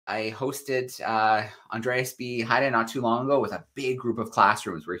I hosted Andreas Heide not too long ago with a big group of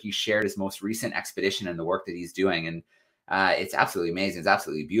classrooms where he shared his most recent expedition and the work that he's doing. And it's absolutely amazing. It's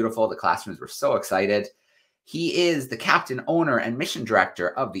absolutely beautiful. The classrooms were so excited. He is the captain, owner, and mission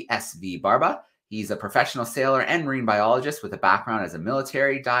director of the SV Barba. He's a professional sailor and marine biologist with a background as a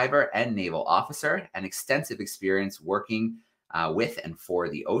military diver and naval officer, and extensive experience working with and for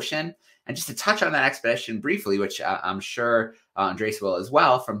the ocean. And just to touch on that expedition briefly, which I'm sure Andreas will as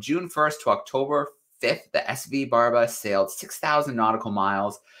well, from June 1st to October 5th, the SV Barba sailed 6,000 nautical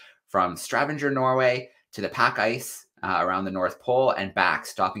miles from Stavanger, Norway to the pack ice around the North Pole and back,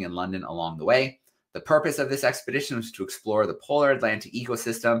 stopping in London along the way. The purpose of this expedition was to explore the polar Atlantic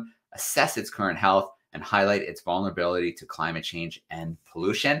ecosystem, assess its current health, and highlight its vulnerability to climate change and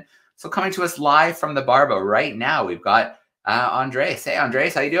pollution. So coming to us live from the Barba right now, we've got Andreas. Hey,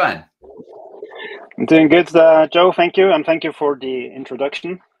 Andreas, how you doing? I'm doing good, Joe. Thank you, and thank you for the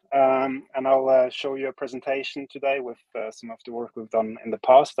introduction. And I'll show you a presentation today with some of the work we've done in the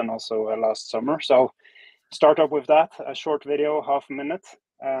past and also last summer. So start up with that, a short video, half a minute,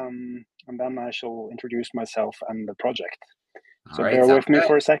 and then I shall introduce myself and the project. So bear with me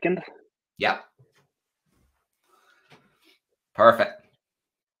for a second. Yep. Perfect.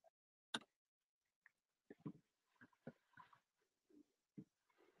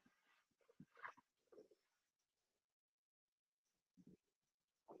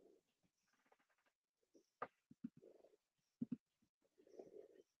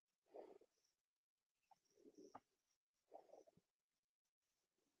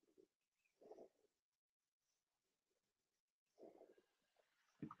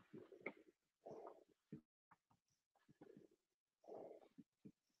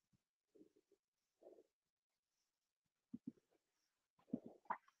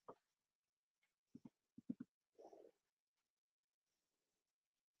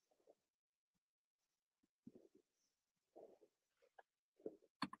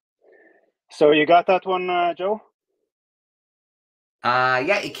 So you got that one, Joe?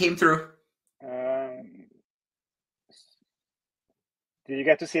 Yeah, it came through. Did you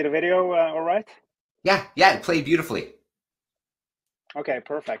get to see the video all right? Yeah, it played beautifully. Okay,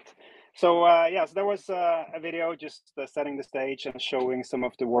 perfect. So yes, there was a video just setting the stage and showing some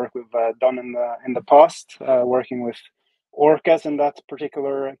of the work we've done in the past, working with orcas in that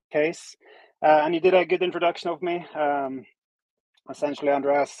particular case. And you did a good introduction of me. Essentially,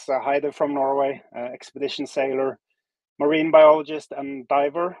 Andreas Heide from Norway, expedition sailor, marine biologist, and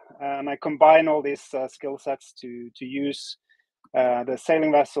diver. And I combine all these skill sets to use the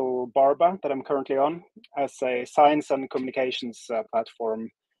sailing vessel Barba that I'm currently on as a science and communications platform,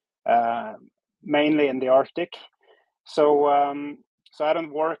 mainly in the Arctic. So I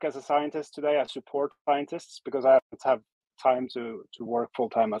don't work as a scientist today. I support scientists because I don't have time to work full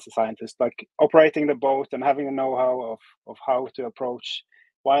time as a scientist. Like operating the boat and having a know-how of how to approach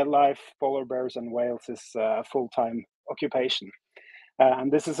wildlife, polar bears, and whales is a full-time occupation.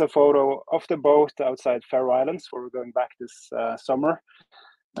 And this is a photo of the boat outside Faroe Islands, where we're going back this summer.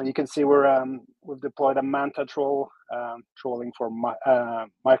 And you can see we've deployed a manta troll trolling for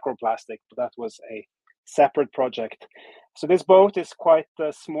microplastic, but that was a separate project. So this boat is quite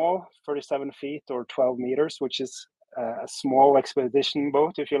small, 37 feet or 12 meters, which is a small expedition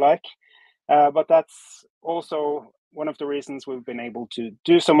boat, if you like. But that's also one of the reasons we've been able to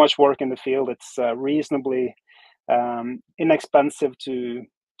do so much work in the field. It's reasonably inexpensive to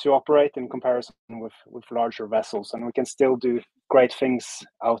operate in comparison with larger vessels, and we can still do great things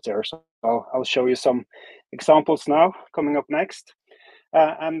out there. So I'll show you some examples now coming up next.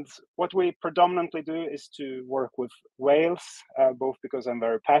 And what we predominantly do is to work with whales, both because I'm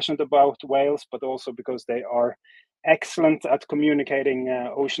very passionate about whales, but also because they are excellent at communicating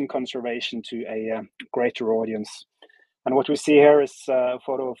ocean conservation to a greater audience. And what we see here is a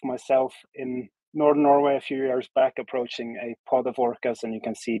photo of myself in northern Norway a few years back, approaching a pod of orcas, and you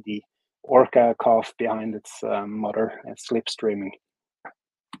can see the orca calf behind its mother slipstreaming.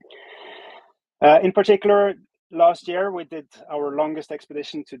 In particular, last year we did our longest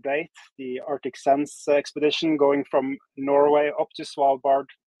expedition to date, the Arctic Sense expedition, going from Norway up to Svalbard,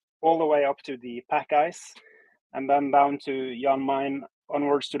 all the way up to the pack ice, and then down to Jan Mayen,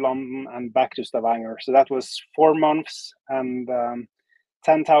 onwards to London and back to Stavanger. So that was 4 months and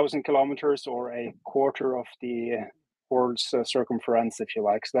 10,000 kilometers, or a quarter of the world's circumference, if you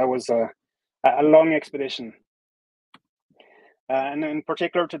like. So that was a long expedition. And in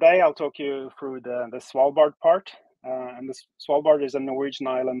particular today, I'll talk you through the Svalbard part. And the Svalbard is a Norwegian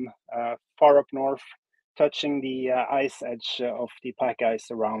island far up north, touching the ice edge of the pack ice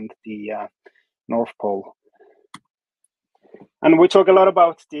around the North Pole. And we talk a lot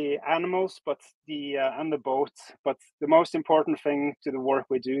about the animals, but and the boat. But the most important thing to the work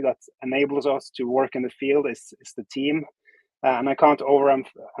we do that enables us to work in the field is the team. And I can't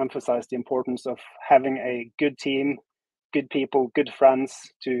overemphasize the importance of having a good team, good people, good friends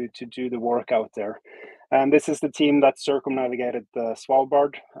to do the work out there. And this is the team that circumnavigated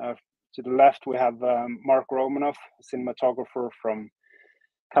Svalbard. To the left, we have Mark Romanoff, cinematographer from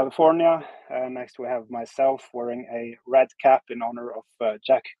California. Next, we have myself wearing a red cap in honor of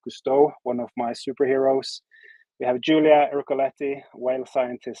Jacques Cousteau, one of my superheroes. We have Julia Ercoletti, whale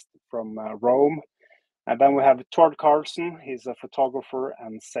scientist from Rome. And then we have Tord Carlsen. He's a photographer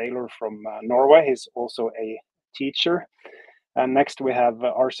and sailor from Norway. He's also a teacher. And next we have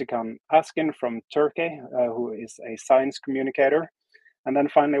Arsikan Askin from Turkey, who is a science communicator. And then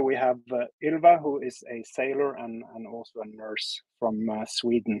finally we have Ylva, who is a sailor and also a nurse from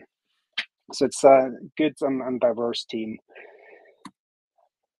Sweden. So it's a good and diverse team.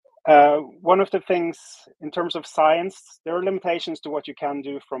 One of the things in terms of science, there are limitations to what you can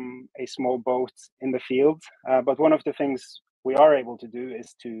do from a small boat in the field. But one of the things we are able to do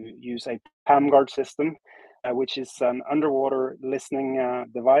is to use a PAMGuard system, which is an underwater listening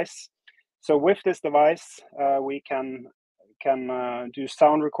device. So with this device, we can do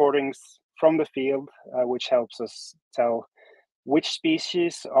sound recordings from the field, which helps us tell which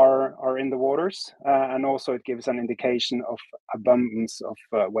species are in the waters, and also it gives an indication of abundance of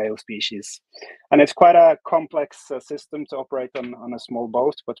whale species. And it's quite a complex system to operate on a small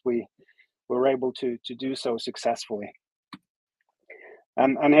boat, but we were able to do so successfully.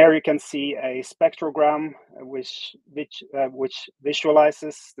 And here you can see a spectrogram which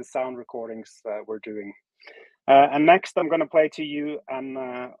visualizes the sound recordings we're doing. And next I'm going to play to you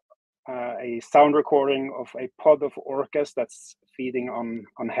a sound recording of a pod of orcas that's feeding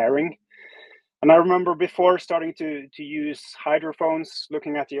on herring. And I remember before starting to use hydrophones,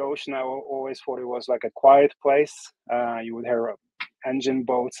 looking at the ocean, I always thought it was like a quiet place. You would hear engine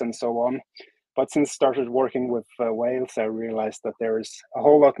boats and so on. But since started working with whales, I realized that there is a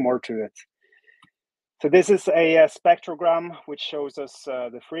whole lot more to it. So this is a spectrogram which shows us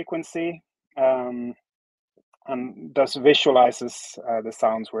the frequency and thus visualizes the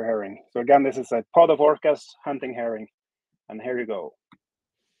sounds we're hearing. So again, this is a pod of orcas hunting herring. And here you go.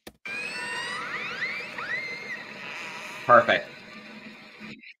 Perfect.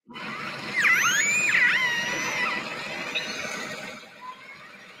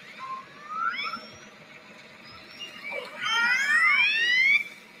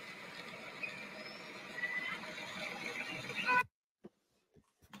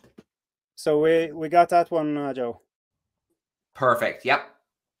 So we got that one, Joe. Perfect. Yep.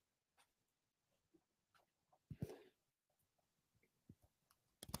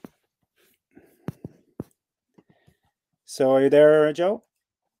 So are you there, Joe?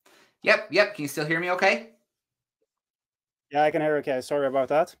 Yep. Can you still hear me okay? Yeah, I can hear okay. Sorry about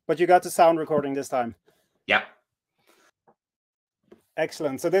that. But you got the sound recording this time. Yep.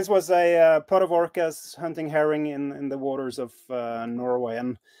 Excellent. So this was a pod of orcas hunting herring in the waters of Norway.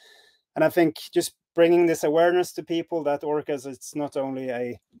 And I think just bringing this awareness to people that orcas, it's not only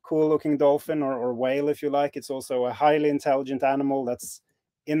a cool looking dolphin or whale, if you like, it's also a highly intelligent animal that's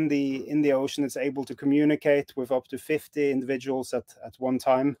in the ocean. It's able to communicate with up to 50 individuals at one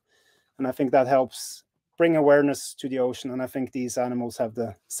time. And I think that helps bring awareness to the ocean. And I think these animals have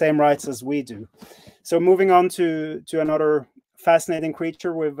the same rights as we do. So moving on to another fascinating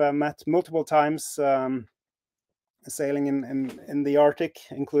creature we've met multiple times sailing in the Arctic,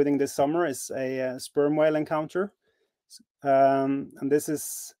 including this summer, is a sperm whale encounter. And this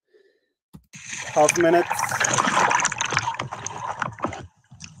is half a minute.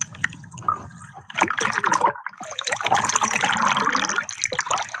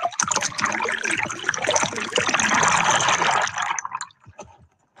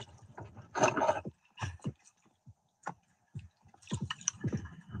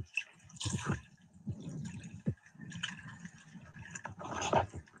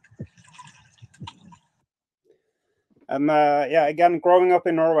 Yeah, again, growing up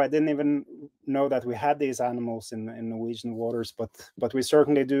in Norway, I didn't even know that we had these animals in Norwegian waters, but we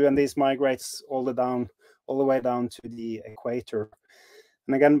certainly do, and these migrates all the way down to the equator.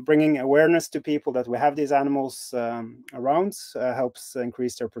 And again, bringing awareness to people that we have these animals around helps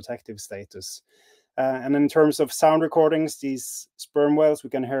increase their protective status. And in terms of sound recordings, these sperm whales, we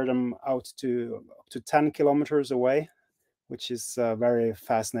can hear them out to up to 10 kilometers away, which is very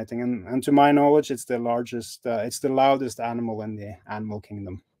fascinating. And to my knowledge, it's the largest, it's the loudest animal in the animal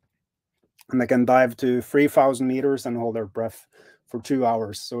kingdom. And they can dive to 3,000 meters and hold their breath for 2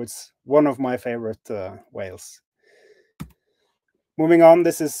 hours. So it's one of my favorite whales. Moving on,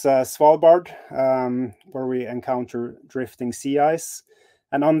 this is Svalbard, where we encounter drifting sea ice.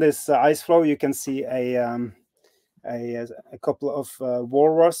 And on this ice floe, you can see a couple of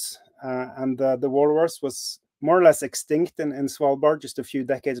walrus. And the walrus was more or less extinct in Svalbard just a few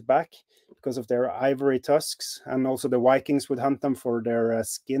decades back because of their ivory tusks. And also the Vikings would hunt them for their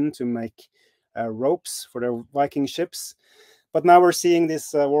skin to make ropes for their Viking ships. But now we're seeing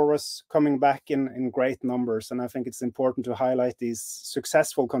this walrus coming back in great numbers. And I think it's important to highlight these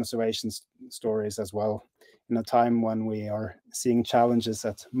successful conservation stories as well in a time when we are seeing challenges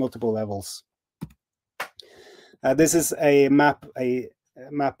at multiple levels. This is a map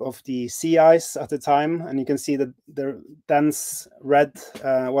of the sea ice at the time. And you can see that the dense red,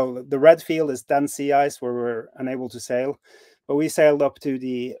 the red field is dense sea ice where we're unable to sail. But we sailed up to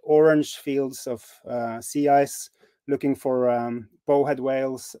the orange fields of sea ice, looking for bowhead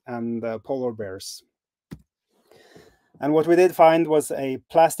whales and polar bears. And what we did find was a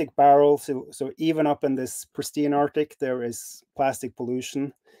plastic barrel. So even up in this pristine Arctic, there is plastic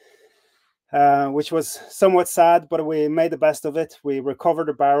pollution, which was somewhat sad, but we made the best of it. We recovered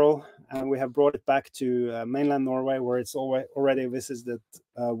the barrel and we have brought it back to mainland Norway, where it's already visited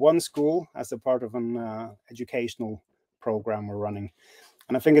one school as a part of an educational program we're running.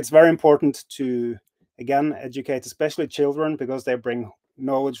 And I think it's very important to, again, educate especially children, because they bring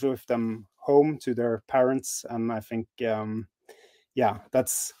knowledge with them home to their parents. And I think, yeah,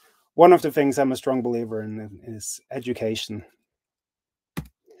 that's one of the things I'm a strong believer in, is education.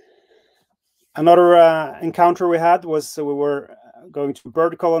 Another encounter we had was we were going to a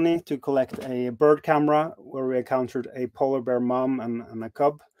bird colony to collect a bird camera, where we encountered a polar bear mom and a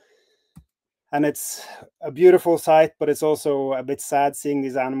cub. And it's a beautiful sight, but it's also a bit sad seeing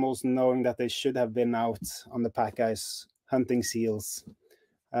these animals, knowing that they should have been out on the pack ice hunting seals.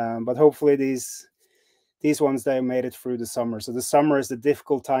 But hopefully these ones, they made it through the summer. So the summer is a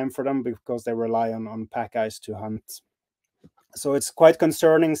difficult time for them because they rely on pack ice to hunt. So it's quite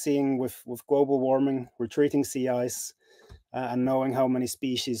concerning seeing with global warming, retreating sea ice, and knowing how many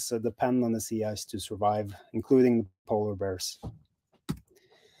species depend on the sea ice to survive, including polar bears.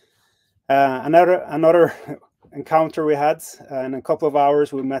 Another encounter we had, in a couple of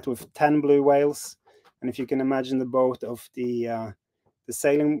hours, we met with 10 blue whales. And if you can imagine, the boat of the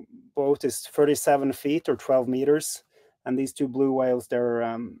sailing boat is 37 feet or 12 meters. And these two blue whales,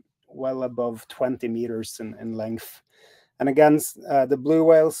 they're well above 20 meters in length. And again, the blue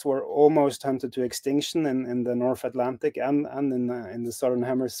whales were almost hunted to extinction in the North Atlantic and in the Southern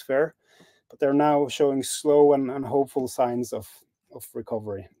Hemisphere. But they're now showing slow and hopeful signs of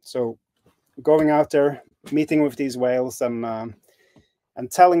recovery. So going out there, meeting with these whales, and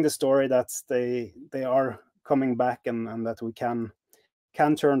telling the story that they are coming back, and that we can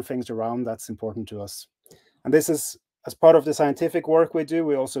turn things around, that's important to us. And this is, as part of the scientific work we do,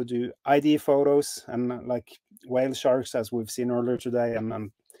 we also do ID photos, and like whale sharks, as we've seen earlier today,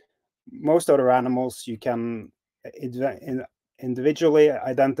 and most other animals, you can individually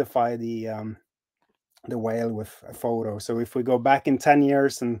identify the whale with a photo. So if we go back in 10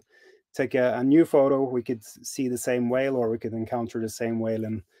 years and take a new photo, we could see the same whale, or we could encounter the same whale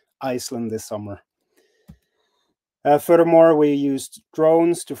in Iceland this summer. Furthermore, we used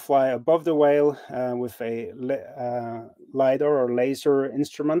drones to fly above the whale with a LiDAR or laser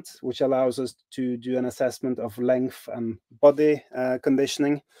instrument, which allows us to do an assessment of length and body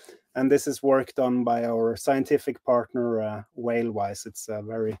conditioning. And this is work done by our scientific partner, Whalewise. It's a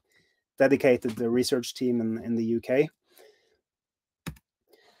very dedicated research team in the UK.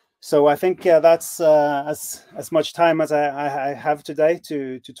 So I think that's as much time as I have today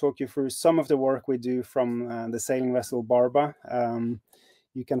to talk you through some of the work we do from the sailing vessel Barba.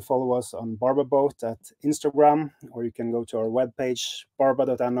 You can follow us on Barba Boat at Instagram, or you can go to our webpage,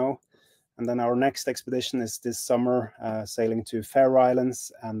 barba.no. And then our next expedition is this summer, sailing to Faroe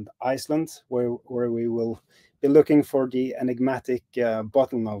Islands and Iceland, where we will be looking for the enigmatic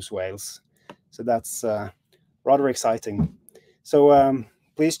bottlenose whales. So that's rather exciting. So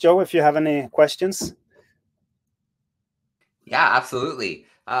please, Joe, if you have any questions. Yeah, absolutely.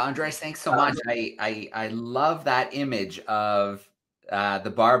 Andreas, thanks so much. I love that image of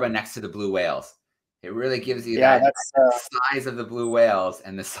the Barba next to the blue whales. It really gives you that size of the blue whales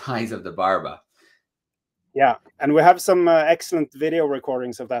and the size of the Barba. Yeah, and we have some excellent video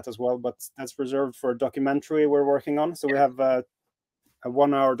recordings of that as well, but that's reserved for a documentary we're working on. So we have a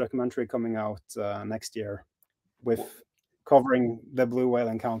 1-hour documentary coming out next year, with covering the blue whale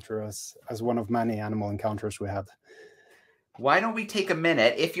encounter as one of many animal encounters we had. Why don't we take a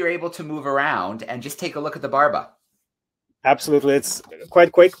minute, if you're able to move around, and just take a look at the Barba? Absolutely, it's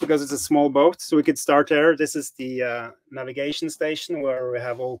quite quick because it's a small boat, so we could start there. This is the navigation station where we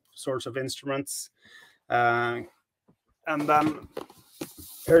have all sorts of instruments, and then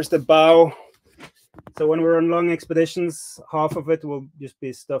here's the bow. So when we're on long expeditions, half of it will just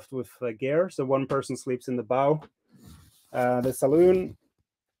be stuffed with gear. So one person sleeps in the bow, the saloon,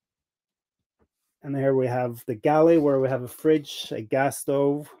 and here we have the galley where we have a fridge, a gas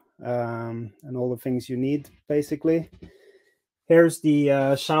stove, and all the things you need basically. Here's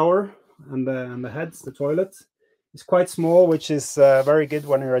the shower and the heads, the toilet. It's quite small, which is very good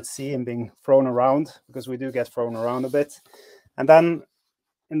when you're at sea and being thrown around, because we do get thrown around a bit. And then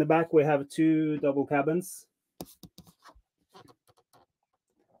in the back, we have 2 double cabins.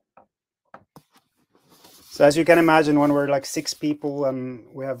 So as you can imagine, when we're like 6 people and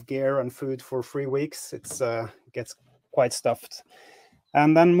we have gear and food for 3 weeks, it gets quite stuffed.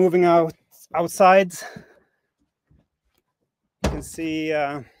 And then moving outside, you can see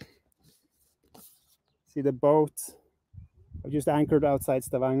the boat. I just anchored outside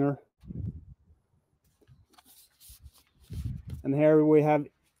Stavanger. And here we have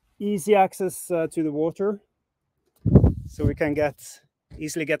easy access to the water, so we can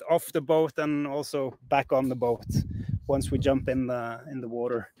easily get off the boat and also back on the boat once we jump in the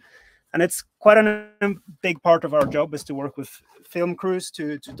water. And it's quite a big part of our job is to work with film crews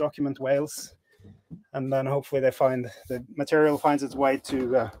to document whales, and then hopefully the material finds its way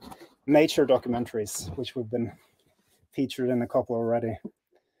to nature documentaries, which we've been featured in a couple already.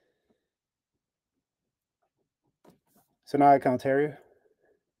 So now I can't hear you.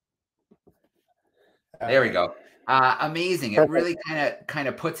 There we go. Amazing. Perfect. It really kind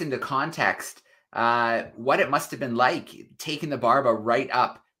of puts into context what it must have been like taking the Barba right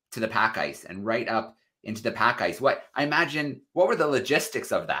up to the pack ice and right up into the pack ice. What were the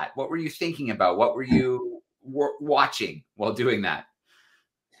logistics of that? What were you thinking about? What were you watching while doing that?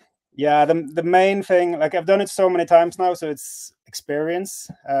 Yeah, the main thing, like I've done it so many times now, so it's experience,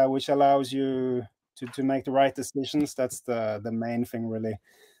 which allows you to make the right decisions. That's the main thing, really.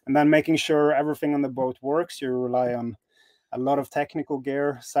 And then making sure everything on the boat works. You rely on a lot of technical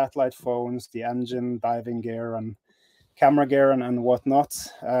gear, satellite phones, the engine, diving gear, and camera gear and whatnot.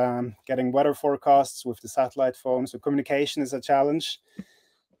 Getting weather forecasts with the satellite phone. So communication is a challenge.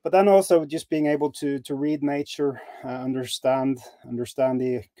 But then also just being able to read nature, understand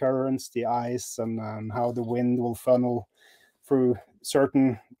the currents, the ice, and how the wind will funnel through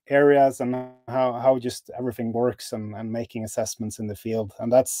certain areas, and how just everything works, and making assessments in the field.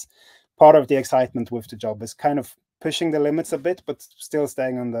 And that's part of the excitement with the job, is kind of pushing the limits a bit, but still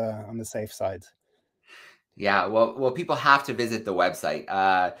staying on the safe side. Yeah, well, people have to visit the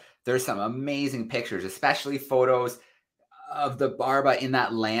website. There's some amazing pictures, especially photos of the Barba in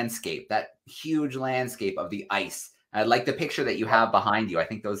that landscape, that huge landscape of the ice. I like the picture that you have behind you. I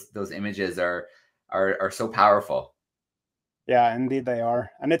think those images are so powerful. Yeah, indeed they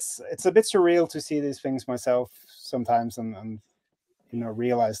are, and it's a bit surreal to see these things myself sometimes, and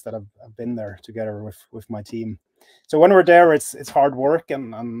realize that I've been there together with my team. So when we're there, it's hard work,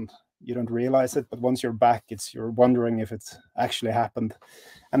 and you don't realize it, but once you're back, you're wondering if it's actually happened.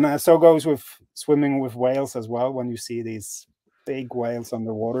 And so goes with swimming with whales as well. When you see these big whales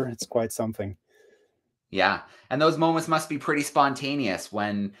underwater, it's quite something. Yeah, and those moments must be pretty spontaneous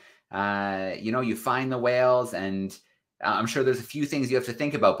when you find the whales, and I'm sure there's a few things you have to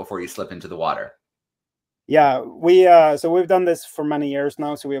think about before you slip into the water. Yeah, so we've done this for many years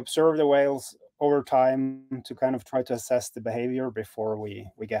now. So we observe the whales over time to kind of try to assess the behavior before we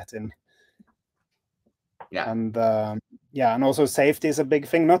get in. Yeah. And and also safety is a big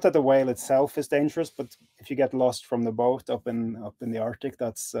thing. Not that the whale itself is dangerous, but if you get lost from the boat up in the Arctic,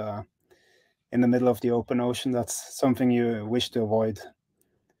 that's in the middle of the open ocean, that's something you wish to avoid.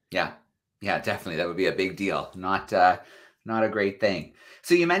 Yeah, definitely. That would be a big deal. Not a great thing.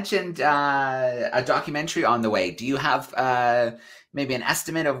 So you mentioned a documentary on the way. Do you have maybe an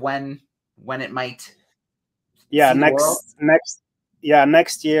estimate of when it might see the world?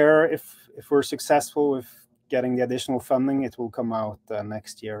 Next year, if we're successful with getting the additional funding, it will come out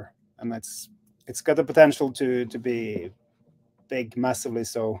next year, and it's got the potential to be big, massively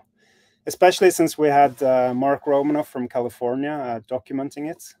so. Especially since we had Mark Romanoff from California documenting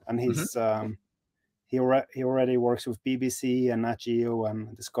it, and he already works with BBC and Nat Geo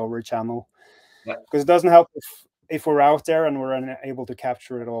and Discovery Channel. Yeah. Because it doesn't help if we're out there and we're unable to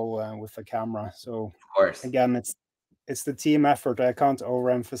capture it all with the camera. So of course, again, it's the team effort. I can't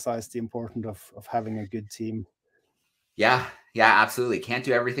overemphasize the importance of having a good team. Yeah, absolutely. Can't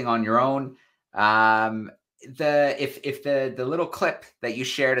do everything on your own. if the little clip that you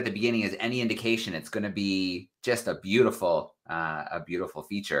shared at the beginning is any indication, it's going to be just a beautiful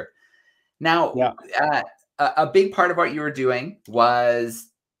feature. Now, Yeah. a big part of what you were doing was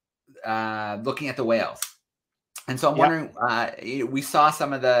looking at the whales. And so I'm wondering, we saw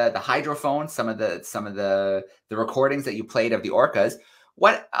some of the hydrophones, some of the recordings that you played of the orcas.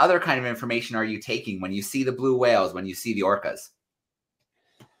 What other kind of information are you taking when you see the blue whales, when you see the orcas?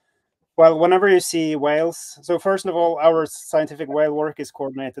 Well, whenever you see whales, so first of all, our scientific whale work is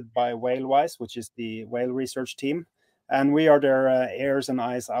coordinated by WhaleWise, which is the whale research team, and we are their ears and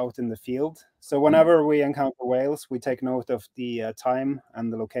eyes out in the field. So whenever we encounter whales, we take note of the time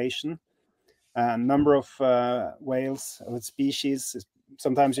and the location, number of whales, with species.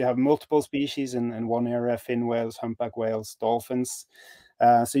 Sometimes you have multiple species in one area: fin whales, humpback whales, dolphins.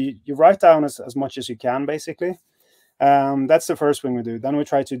 So you write down as much as you can, basically. That's the first thing we do. Then we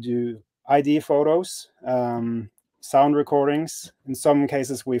try to do ID photos, sound recordings. In some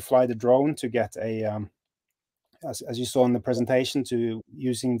cases, we fly the drone to get a, as you saw in the presentation, to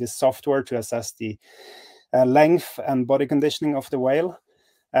using this software to assess the length and body conditioning of the whale.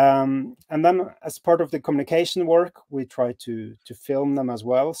 And then as part of the communication work, we try to film them as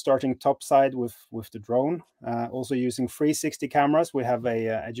well, starting topside with the drone, also using 360 cameras. We have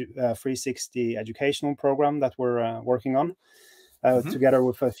a 360 educational program that we're working on together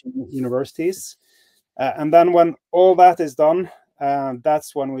with a few universities. And then when all that is done,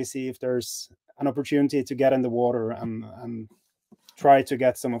 that's when we see if there's an opportunity to get in the water and try to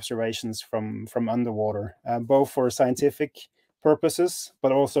get some observations from underwater, both for scientific purposes,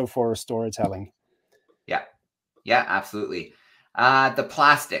 but also for storytelling. Yeah, absolutely. The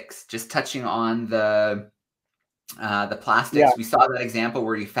plastics, just touching on the plastics. We saw that example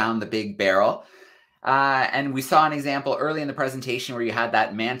where you found the big barrel, and we saw an example early in the presentation where you had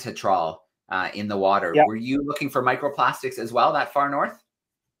that manta trawl in the water. Were you looking for microplastics as well that far north?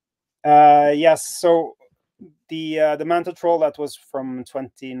 Yes. So the manta trawl, that was from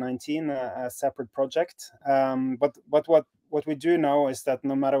 2019, a separate project. But what we do know is that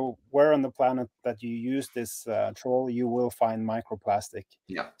no matter where on the planet that you use this trawl, you will find microplastic.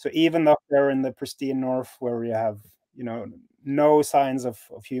 Yeah. So even up there in the pristine north, where you have no signs of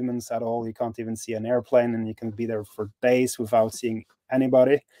humans at all, you can't even see an airplane, and you can be there for days without seeing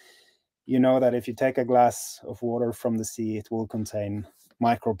anybody. You know that if you take a glass of water from the sea, it will contain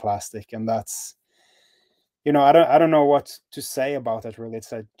microplastic, and that's, I don't know what to say about it, really.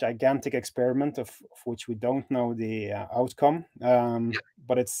 It's a gigantic experiment of which we don't know the outcome,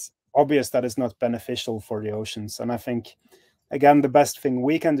 but it's obvious that it's not beneficial for the oceans. And I think, again, the best thing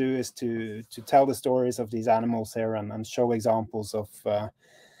we can do is to tell the stories of these animals here and show examples of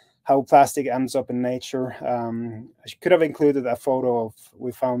how plastic ends up in nature. I could have included a photo of,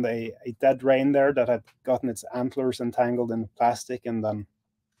 we found a dead reindeer that had gotten its antlers entangled in plastic, and then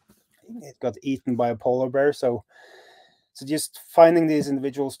it got eaten by a polar bear. So just finding these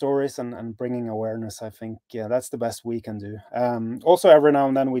individual stories and bringing awareness, I think, that's the best we can do. Also, every now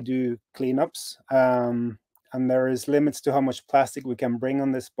and then we do cleanups, and there is limits to how much plastic we can bring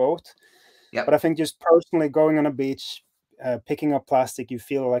on this boat. Yep. But I think just personally going on a beach, picking up plastic, you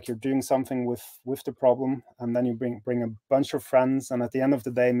feel like you're doing something with the problem, and then you bring a bunch of friends, and at the end of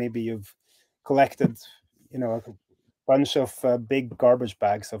the day, maybe you've collected, a bunch of big garbage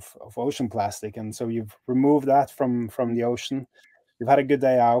bags of ocean plastic, and so you've removed that from the ocean. You've had a good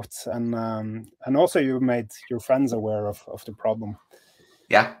day out, and also you've made your friends aware of the problem.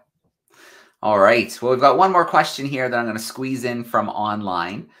 Yeah. All right. Well, we've got one more question here that I'm going to squeeze in from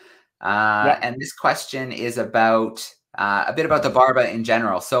online. And this question is about a bit about the Barba in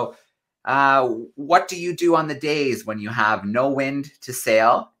general. So what do you do on the days when you have no wind to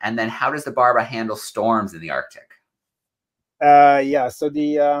sail? And then how does the Barba handle storms in the Arctic?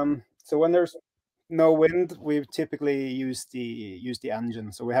 So when there's no wind, we typically use the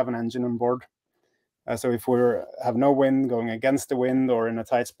engine. So we have an engine on board. So if we have no wind, going against the wind or in a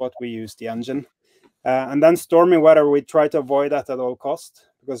tight spot, we use the engine. And then stormy weather, we try to avoid that at all costs,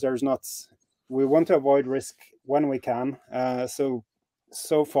 because we want to avoid risk when we can. So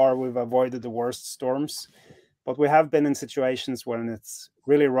far we've avoided the worst storms, but we have been in situations when it's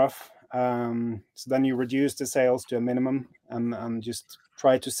really rough. So then you reduce the sails to a minimum and just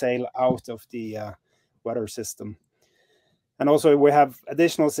try to sail out of the weather system. And also we have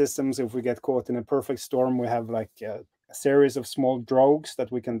additional systems. If we get caught in a perfect storm, we have like a series of small drogues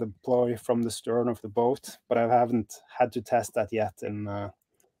that we can deploy from the stern of the boat, but I haven't had to test that yet in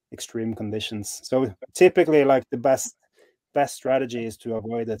extreme conditions. So typically, like, the best strategy is to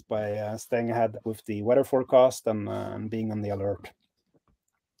avoid it by staying ahead with the weather forecast and being on the alert.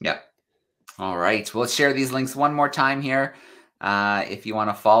 Yeah. All right. We'll share these links one more time here. If you want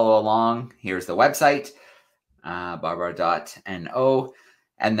to follow along, here's the website, barbara.no.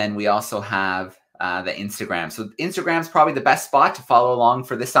 And then we also have the Instagram. So Instagram's probably the best spot to follow along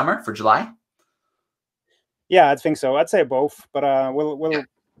for this summer, for July. Yeah, I think so. I'd say both, but we'll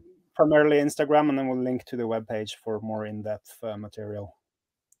primarily Instagram, and then we'll link to the webpage for more in-depth material.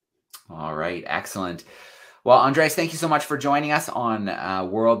 All right, excellent. Well, Andreas, thank you so much for joining us on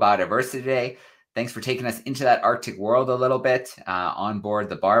World Biodiversity today. Thanks for taking us into that Arctic world a little bit on board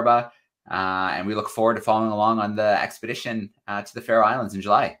the Barba. And we look forward to following along on the expedition to the Faroe Islands in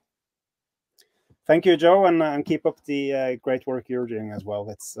July. Thank you, Joe, and keep up the great work you're doing as well.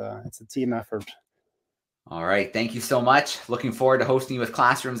 It's a team effort. All right. Thank you so much. Looking forward to hosting you with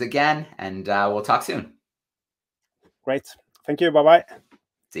Classrooms again, and we'll talk soon. Great. Thank you. Bye-bye.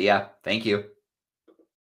 See ya. Thank you.